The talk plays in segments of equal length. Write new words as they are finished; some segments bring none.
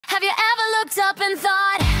Have you ever looked up and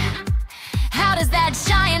thought, how does that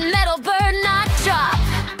giant metal bird not drop?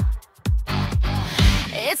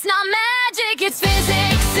 It's not magic, it's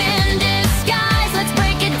physics in disguise. Let's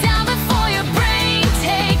break it down before your brain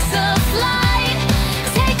takes a flight.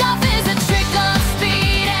 Takeoff is a trick of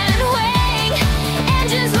speed and wing.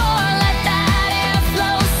 Engines roar, let that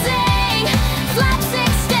airflow sing. Flaps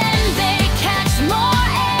extend, they catch more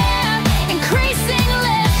air. Increasing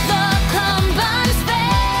lift, the combines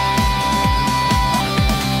fair.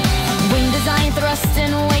 Wing design, thrust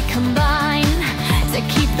and weight combine to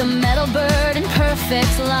keep the metal bird in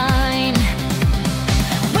perfect line.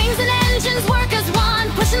 Wings and engines work as one,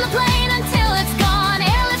 pushing the plane until it's gone.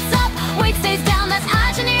 Air lifts up, weight stays down, that's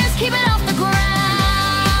engineers keep it off the ground.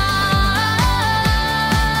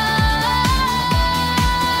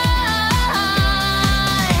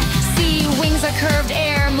 See, wings are curved,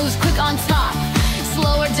 air moves quick on top,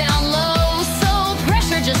 slower down low, so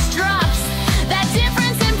pressure just drops. That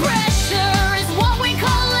difference in pressure is what we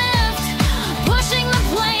call lift, pushing the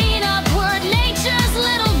plane upward, nature's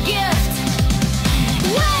little gift.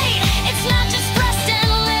 Wait, it's not just thrust and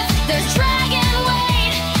lift, there's drag and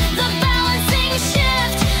weight, the balancing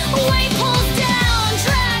shift. Weight pulls down,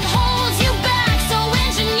 drag holds you back, so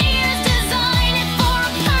engineers design it for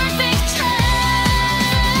a perfect track.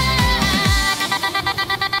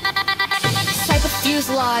 Type of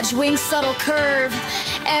fuselage, wing subtle curve,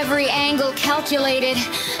 every angle calculated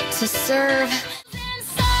to serve.